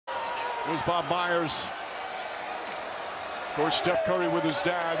There's Bob Myers. Of course, Steph Curry with his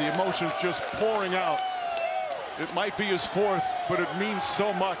dad. The emotions just pouring out. It might be his fourth, but it means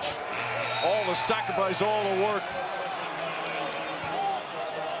so much. All the sacrifice, all the work.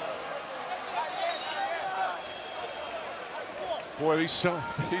 Boy,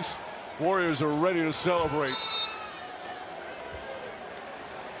 these Warriors are ready to celebrate.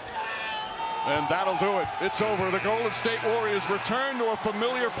 And that'll do it. It's over. The Golden State Warriors return to a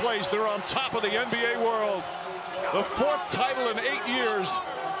familiar place. They're on top of the NBA world. The fourth title in 8 years.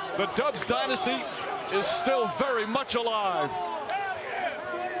 The Dubs dynasty is still very much alive.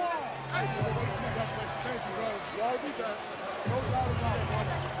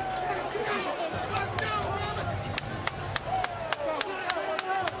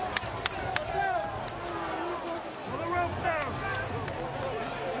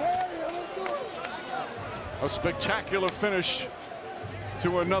 A spectacular finish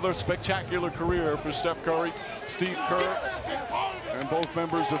to another spectacular career for Steph Curry, Steve Kerr, and both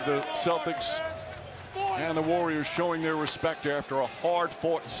members of the Celtics and the Warriors showing their respect after a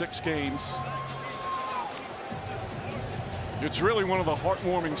hard-fought 6 games. It's really one of the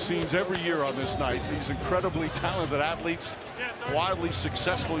heartwarming scenes every year on this night. These incredibly talented athletes, wildly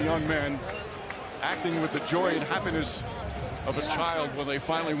successful young men, acting with the joy and happiness of a child when they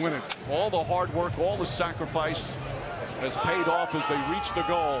finally win it. All the hard work, all the sacrifice has paid off as they reach the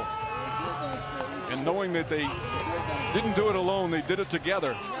goal. And knowing that they didn't do it alone, they did it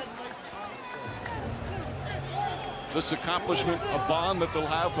together. This accomplishment, a bond that they'll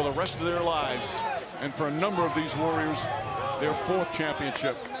have for the rest of their lives. And for a number of these Warriors, their 4th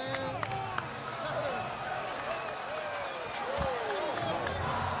championship.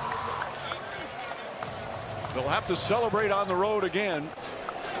 They'll have to celebrate on the road again.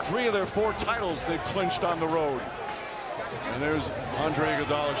 3 of their 4 titles they've clinched on the road. And there's Andre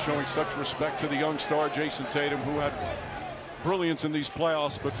Iguodala showing such respect to the young star Jason Tatum, who had brilliance in these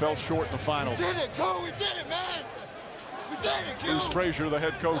playoffs but fell short in the finals. We did it, Cole. We did it, man. We did it, Cole. Bruce Frazier, the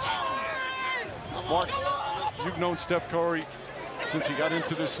head coach. Mark, you've known Steph Curry since he got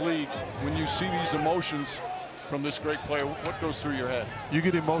into this league. When you see these emotions from this great player, what goes through your head? You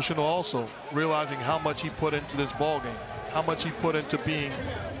get emotional also, realizing how much he put into this ball game, how much he put into being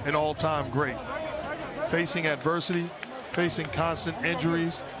an all-time great. Facing adversity, facing constant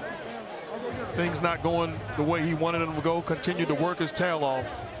injuries, things not going the way he wanted them to go, continued to work his tail off,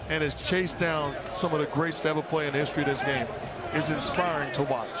 and has chased down some of the greats to ever play in the history of this game. It's inspiring to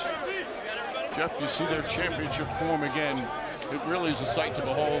watch. Jeff, you see their championship form again. It really is a sight to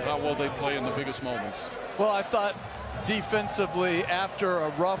behold how well they play in the biggest moments. Well, I thought defensively, after a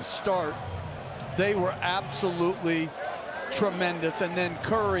rough start, they were absolutely tremendous. And then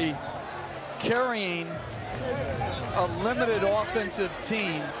Curry carrying a limited offensive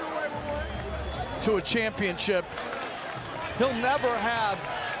team to a championship. He'll never have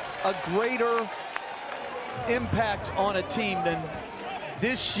a greater impact on a team than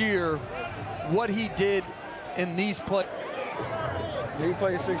this year, what he did in these plays. He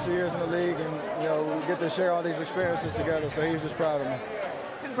played 6 years in the league, and we get to share all these experiences together, so he's just proud of me.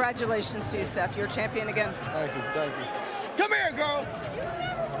 Congratulations to you, Steph. You're a champion again. Thank you, thank you. Come here, girl.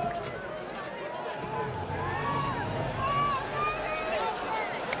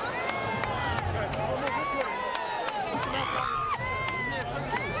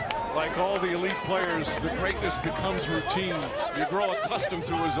 Like all the elite players, the greatness becomes routine. You grow accustomed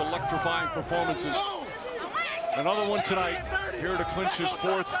to his electrifying performances. Another one tonight, here to clinch his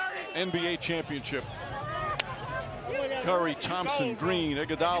 4th NBA championship. Curry, Thompson, Green,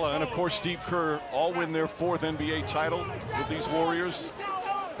 Iguodala, and of course Steve Kerr all win their 4th NBA title with these Warriors.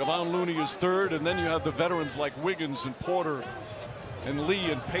 Kevon Looney is 3rd, and then you have the veterans like Wiggins and Porter and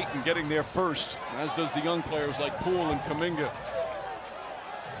Lee and Payton getting their 1st, as does the young players like Poole and Kuminga.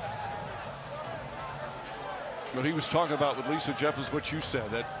 What he was talking about with Lisa, Jeff, is what you said,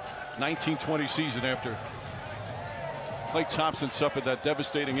 that 1920 season after Klay Thompson suffered that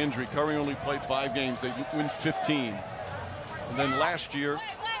devastating injury. Curry only played 5 games. They win 15. And then last year,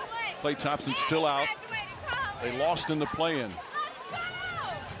 Klay Thompson still out. They lost in the play-in.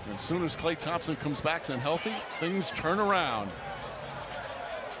 And as soon as Klay Thompson comes back and healthy, things turn around.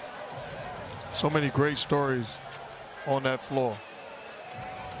 So many great stories on that floor.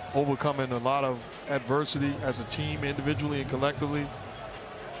 Overcoming a lot of adversity as a team, individually and collectively.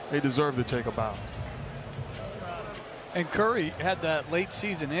 They deserve to take a bow. And Curry had that late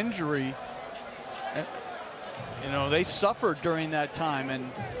season injury. They suffered during that time and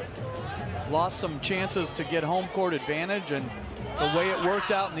lost some chances to get home court advantage. And the way it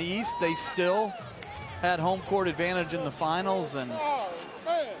worked out in the East, they still had home court advantage in the finals. And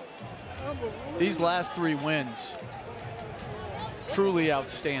these last 3 wins, truly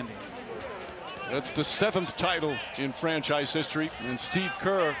outstanding. It's the 7th title in franchise history, and Steve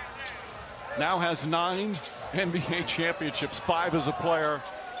Kerr now has 9 NBA championships, 5 as a player,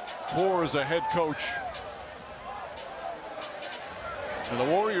 4 as a head coach. And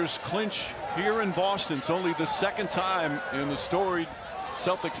the Warriors clinch here in Boston. It's only the 2nd time in the storied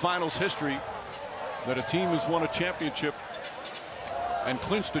Celtic finals history that a team has won a championship and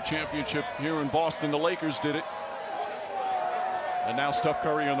clinched a championship here in Boston. The Lakers did it. And now Steph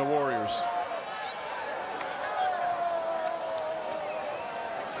Curry and the Warriors.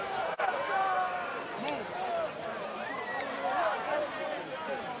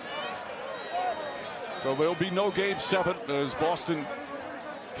 So there'll be no game 7 as Boston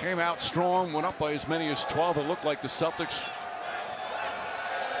came out strong, went up by as many as 12. It looked like the Celtics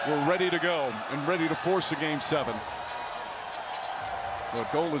were ready to go and ready to force a game 7. But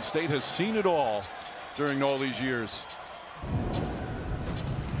Golden State has seen it all during all these years.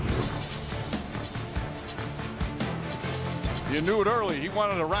 You knew it early. He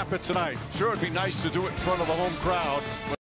wanted to wrap it tonight. Sure, it'd be nice to do it in front of a home crowd.